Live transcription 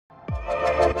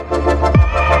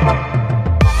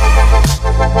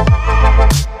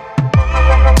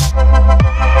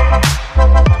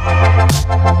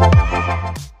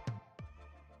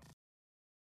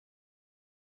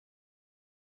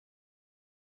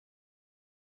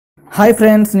Hi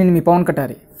friends, నేను మీ Pawan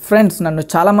Katari. Friends, నన్ను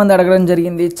చాలామంది అడగడం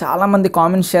జరిగింది. చాలామంది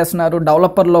కామెంట్స్ చేస్తున్నారు,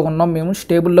 డెవలపర్లో ఉన్నాం మేము,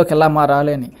 స్టేబుల్లోకి ఎలా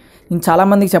మారాలి అని. నేను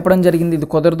చాలామందికి చెప్పడం జరిగింది, ఇది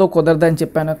కుదరదు అని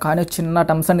చెప్పాను. కానీ చిన్న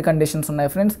టర్మ్స్ అండ్ కండిషన్స్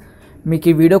ఉన్నాయి ఫ్రెండ్స్. మీకు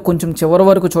ఈ వీడియో కొంచెం చివరి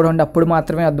వరకు చూడండి, అప్పుడు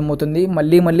మాత్రమే అర్థమవుతుంది.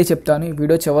 మళ్ళీ చెప్తాను, ఈ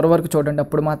వీడియో చివరి వరకు చూడండి,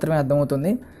 అప్పుడు మాత్రమే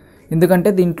అర్థమవుతుంది.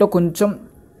 ఎందుకంటే దీంట్లో కొంచెం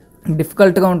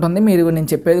డిఫికల్ట్గా ఉంటుంది. మీరు నేను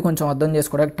చెప్పేది కొంచెం అర్థం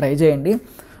చేసుకోవడానికి ట్రై చేయండి.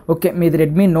 ఓకే, మీది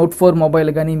రెడ్మీ నోట్ 4 మొబైల్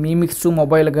కానీ MIUI 2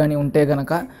 మొబైల్ కానీ ఉంటే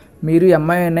కనుక మీరు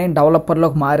MIUI 9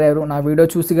 డెవలపర్లోకి మారారు. నా వీడియో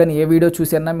చూసి కానీ ఏ వీడియో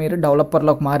చూసినా మీరు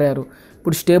డెవలపర్లోకి మారారు.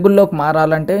 ఇప్పుడు స్టేబుల్లోకి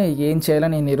మారాలంటే ఏం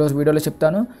చేయాలని నేను ఈరోజు వీడియోలో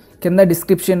చెప్తాను. కింద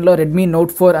డిస్క్రిప్షన్లో రెడ్మీ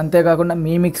నోట్ 4 అంతేకాకుండా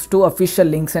MIUI 2 అఫీషియల్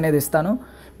లింక్స్ అనేది ఇస్తాను.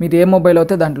 మీరు ఏ మొబైల్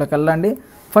అయితే దాంట్లోకి వెళ్ళండి.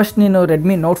 ఫస్ట్ నేను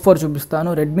రెడ్మీ నోట్ 4 చూపిస్తాను.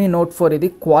 రెడ్మీ నోట్ 4 ఇది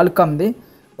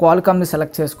క్వాల్కామ్ది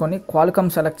సెలెక్ట్ చేసుకొని,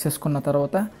 క్వాల్కామ్ సెలెక్ట్ చేసుకున్న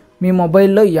తర్వాత మీ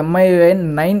మొబైల్లో MIUI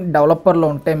 9 డెవలపర్లో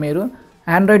ఉంటే మీరు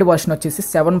ఆండ్రాయిడ్ వర్షన్ వచ్చేసి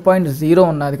 7.0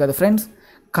 ఉన్నది కదా ఫ్రెండ్స్.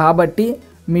 కాబట్టి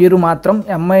మీరు మాత్రం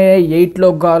MIUI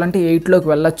 8లోకి కావాలంటే 8లోకి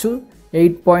వెళ్ళచ్చు.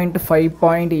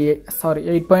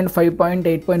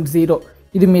 8.5.8.0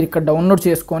 ఇది మీరు ఇక్కడ డౌన్లోడ్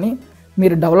చేసుకొని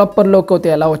మీరు డెవలపర్లోకి అయితే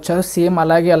ఎలా వచ్చారో సేమ్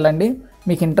అలాగే వెళ్ళండి.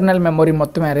 మీకు ఇంటర్నల్ మెమొరీ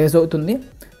మొత్తం అరేజ్ అవుతుంది.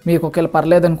 మీకు ఒకవేళ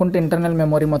పర్లేదు అనుకుంటే ఇంటర్నల్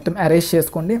మెమొరీ మొత్తం అరేజ్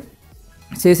చేసుకోండి.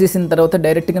 చేసేసిన తర్వాత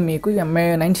డైరెక్ట్గా మీకు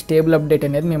MIUI 9 స్టేబుల్ అప్డేట్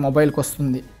అనేది మీ మొబైల్కి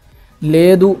వస్తుంది.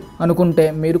 లేదు అనుకుంటే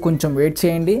మీరు కొంచెం వెయిట్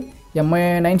చేయండి.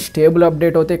 MIUI 9 స్టేబుల్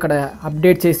అప్డేట్ అవుతే ఇక్కడ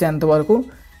అప్డేట్ చేసేంతవరకు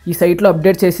ఈ సైట్లో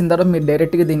అప్డేట్ చేసిన తర్వాత మీరు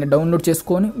డైరెక్ట్గా దీన్ని డౌన్లోడ్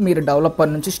చేసుకొని మీరు డెవలపర్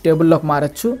నుంచి స్టేబుల్లోకి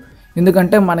మారచ్చు.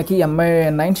 ఎందుకంటే మనకి MIUI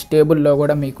 9 స్టేబుల్లో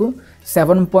కూడా మీకు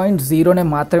 7.0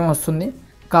 మాత్రమే వస్తుంది.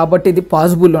 కాబట్టి ఇది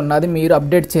పాసిబుల్ ఉన్నది మీరు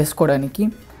అప్డేట్ చేసుకోవడానికి.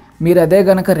 మీరు అదే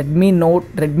కనుక రెడ్మీ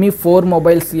 4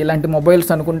 మొబైల్స్ ఇలాంటి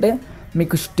మొబైల్స్ అనుకుంటే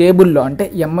మీకు స్టేబుల్లో అంటే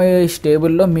MIUI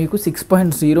స్టేబుల్లో మీకు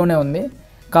 6.0 ఉంది.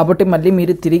 కాబట్టి మళ్ళీ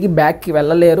మీరు తిరిగి బ్యాక్కి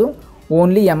వెళ్ళలేరు.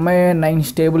 ఓన్లీ MIUI 9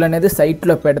 స్టేబుల్ అనేది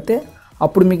సైట్లో పెడితే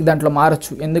అప్పుడు మీకు దాంట్లో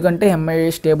మారచ్చు. ఎందుకంటే MIUI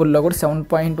స్టేబుల్లో కూడా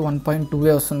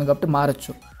 7.1.2 వస్తుంది కాబట్టి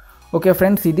మారచ్చు. ఓకే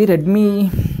ఫ్రెండ్స్, ఇది రెడ్మీ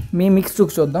MIUI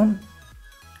 2కి చూద్దాం.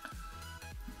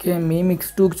 ఓకే, MIUI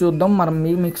 2కి చూద్దాం. మనం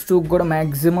MIUI 2కి కూడా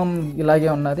మ్యాక్సిమం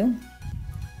ఇలాగే ఉన్నది.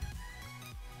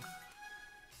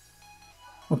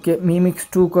 ఓకే, MIUI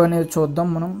 2 అనేది చూద్దాం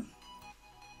మనం.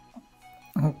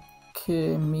 Okay,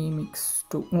 MIUI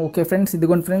 2. ఓకే ఫ్రెండ్స్,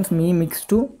 ఇదిగోండి ఫ్రెండ్స్ MIUI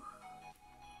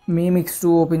 2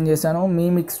 ఓపెన్ చేశాను.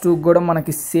 MIUI 2 కూడా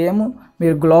మనకి సేమ్.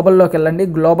 మీరు గ్లోబల్లోకి వెళ్ళండి.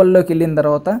 గ్లోబల్లోకి వెళ్ళిన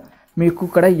తర్వాత మీకు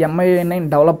ఇక్కడ MIUI 9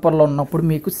 డెవలపర్లో ఉన్నప్పుడు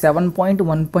మీకు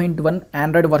 7.1.1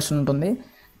 ఆండ్రాయిడ్ వర్షన్ ఉంటుంది.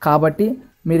 కాబట్టి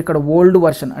మీరు ఇక్కడ ఓల్డ్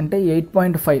వర్షన్ అంటే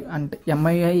 8.5 అంటే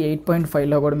MIUI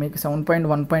 8.5లో కూడా మీకు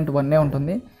 7.1.1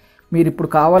 ఉంటుంది. మీరు ఇప్పుడు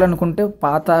కావాలనుకుంటే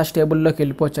పాత స్టేబుల్లోకి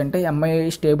వెళ్ళిపోవచ్చు, అంటే MIUI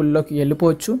స్టేబుల్లోకి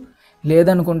వెళ్ళిపోవచ్చు.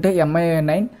 లేదనుకుంటే MIUI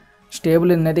 9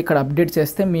 స్టేబుల్ అనేది ఇక్కడ అప్డేట్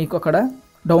చేస్తే మీకు అక్కడ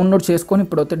డౌన్లోడ్ చేసుకొని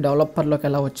ఇప్పుడు అయితే డెవలపర్లోకి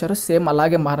ఎలా వచ్చారో సేమ్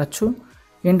అలాగే మారచ్చు.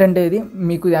 ఏంటంటే ఇది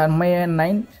మీకు MIUI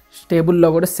 9 స్టేబుల్లో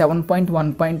కూడా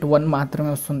 7.1.1 మాత్రమే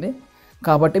వస్తుంది.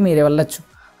 కాబట్టి మీరు వెళ్ళచ్చు.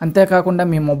 అంతేకాకుండా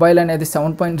మీ మొబైల్ అనేది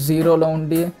 7.0లో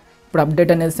ఉండి ఇప్పుడు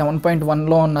అప్డేట్ అనేది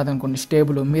 7.1లో ఉన్నది అనుకోండి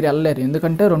స్టేబుల్, మీరు వెళ్ళలేరు.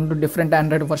 ఎందుకంటే 2 డిఫరెంట్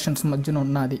ఆండ్రాయిడ్ వర్షన్స్ మధ్యన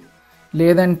ఉన్నది.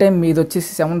 లేదంటే మీది వచ్చేసి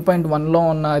 7.1లో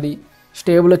ఉన్నది,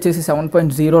 స్టేబుల్ వచ్చేసి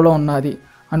 7.0లో ఉన్నది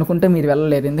అనుకుంటే మీరు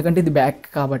వెళ్ళలేరు. ఎందుకంటే ఇది బ్యాక్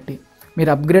కాబట్టి. మీరు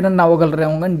అప్గ్రేడ్ అన్న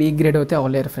అవ్వగలరేమో కానీ డీగ్రేడ్ అయితే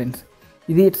అవ్వలేరు ఫ్రెండ్స్.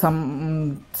 ఇది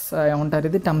ఏమంటారు,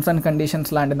 ఇది టర్మ్స్ అండ్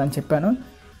కండిషన్స్ లాంటిదని చెప్పాను.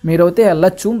 మీరైతే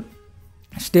వెళ్ళచ్చు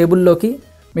స్టేబుల్లోకి.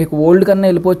 మీకు ఓల్డ్ కన్నా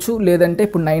వెళ్ళిపోవచ్చు. లేదంటే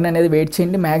ఇప్పుడు 9 అనేది వెయిట్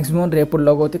చేయండి. మ్యాక్సిమం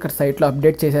రేపుల్లోకి అయితే ఇక్కడ సైట్లో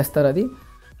అప్డేట్ చేసేస్తారు అది.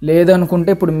 లేదనుకుంటే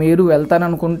ఇప్పుడు మీరు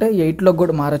వెళ్తాననుకుంటే 8లోకి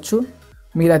కూడా మారచ్చు.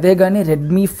 మీరు అదే కానీ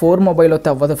రెడ్మీ 4 మొబైల్ అయితే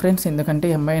అవ్వదు ఫ్రెండ్స్. ఎందుకంటే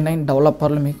MIUI 9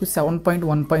 డెవలపర్లో మీకు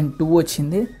 7.1.2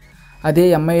 వచ్చింది. అదే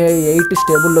MIUI 8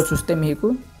 స్టేబుల్లో చూస్తే మీకు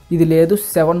ఇది లేదు,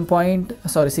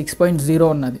 6.0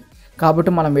 ఉన్నది.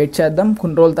 కాబట్టి మనం వెయిట్ చేద్దాం.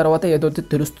 కొన్ని రోజుల తర్వాత ఏదైతే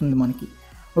తెలుస్తుంది మనకి.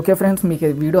 ఓకే ఫ్రెండ్స్, మీకు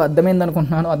వీడియో అర్థమైంది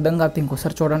అనుకుంటున్నాను. అర్థం కాకపోతే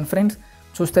ఇంకోసారి చూడండి ఫ్రెండ్స్,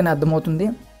 చూస్తేనే అర్థమవుతుంది.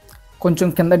 కొంచెం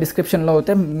కింద డిస్క్రిప్షన్లో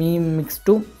అయితే MIUI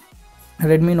 2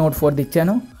 రెడ్మీ నోట్ 4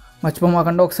 ఇచ్చాను.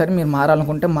 మర్చిపోమాకుండా ఒకసారి మీరు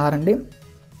మారాలనుకుంటే మారండి.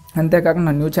 అంతేకాకుండా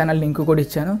నా న్యూ ఛానల్ లింక్ కూడా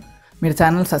ఇచ్చాను. మీరు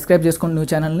ఛానల్ సబ్స్క్రైబ్ చేసుకోండి న్యూ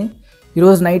ఛానల్ని.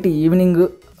 ఈరోజు నైట్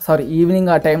ఈవినింగ్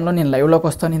ఆ టైంలో నేను లైవ్లోకి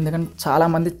వస్తాను. ఎందుకంటే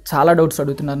చాలామంది చాలా డౌట్స్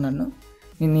అడుగుతున్నారు నన్ను.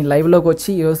 నేను ఈ లైవ్లోకి వచ్చి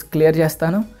ఈరోజు క్లియర్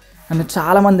చేస్తాను. నన్ను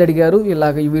చాలామంది అడిగారు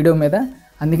ఇలాగ ఈ వీడియో మీద,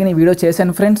 అందుకని ఈ వీడియో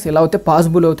చేశాను ఫ్రెండ్స్. ఇలా అయితే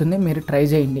పాసిబుల్ అవుతుంది, మీరు ట్రై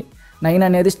చేయండి. 9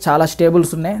 అనేది చాలా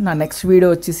స్టేబుల్స్ ఉన్నాయి. నా నెక్స్ట్ వీడియో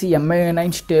వచ్చేసి MIUI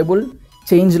 9 stable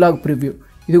change log preview.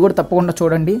 ఇది కూడా తప్పకుండా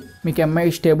చూడండి. మీకు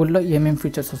MIUI స్టేబుల్లో ఏమేమి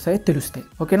ఫీచర్స్ వస్తాయో తెలుస్తాయి.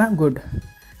 ఓకేనా? గుడ్.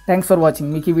 Thanks for watching.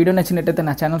 మీకు ఈ వీడియో నచ్చినట్టయితే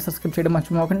నా ఛానల్ సబ్స్క్రైబ్ చేయడం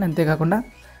మర్చిపోకండి. అంతేకాకుండా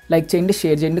లైక్ చేయండి,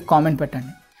 షేర్ చేయండి, కామెంట్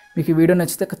పెట్టండి. మీకు ఈ వీడియో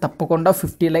నచ్చితే తప్పకుండా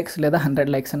 50 లైక్స్ లేదా 100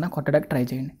 లైక్స్ అన్న కొట్టడానికి ట్రై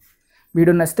చేయండి.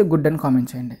 వీడియో నచ్చితే గుడ్ అని కామెంట్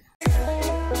చేయండి.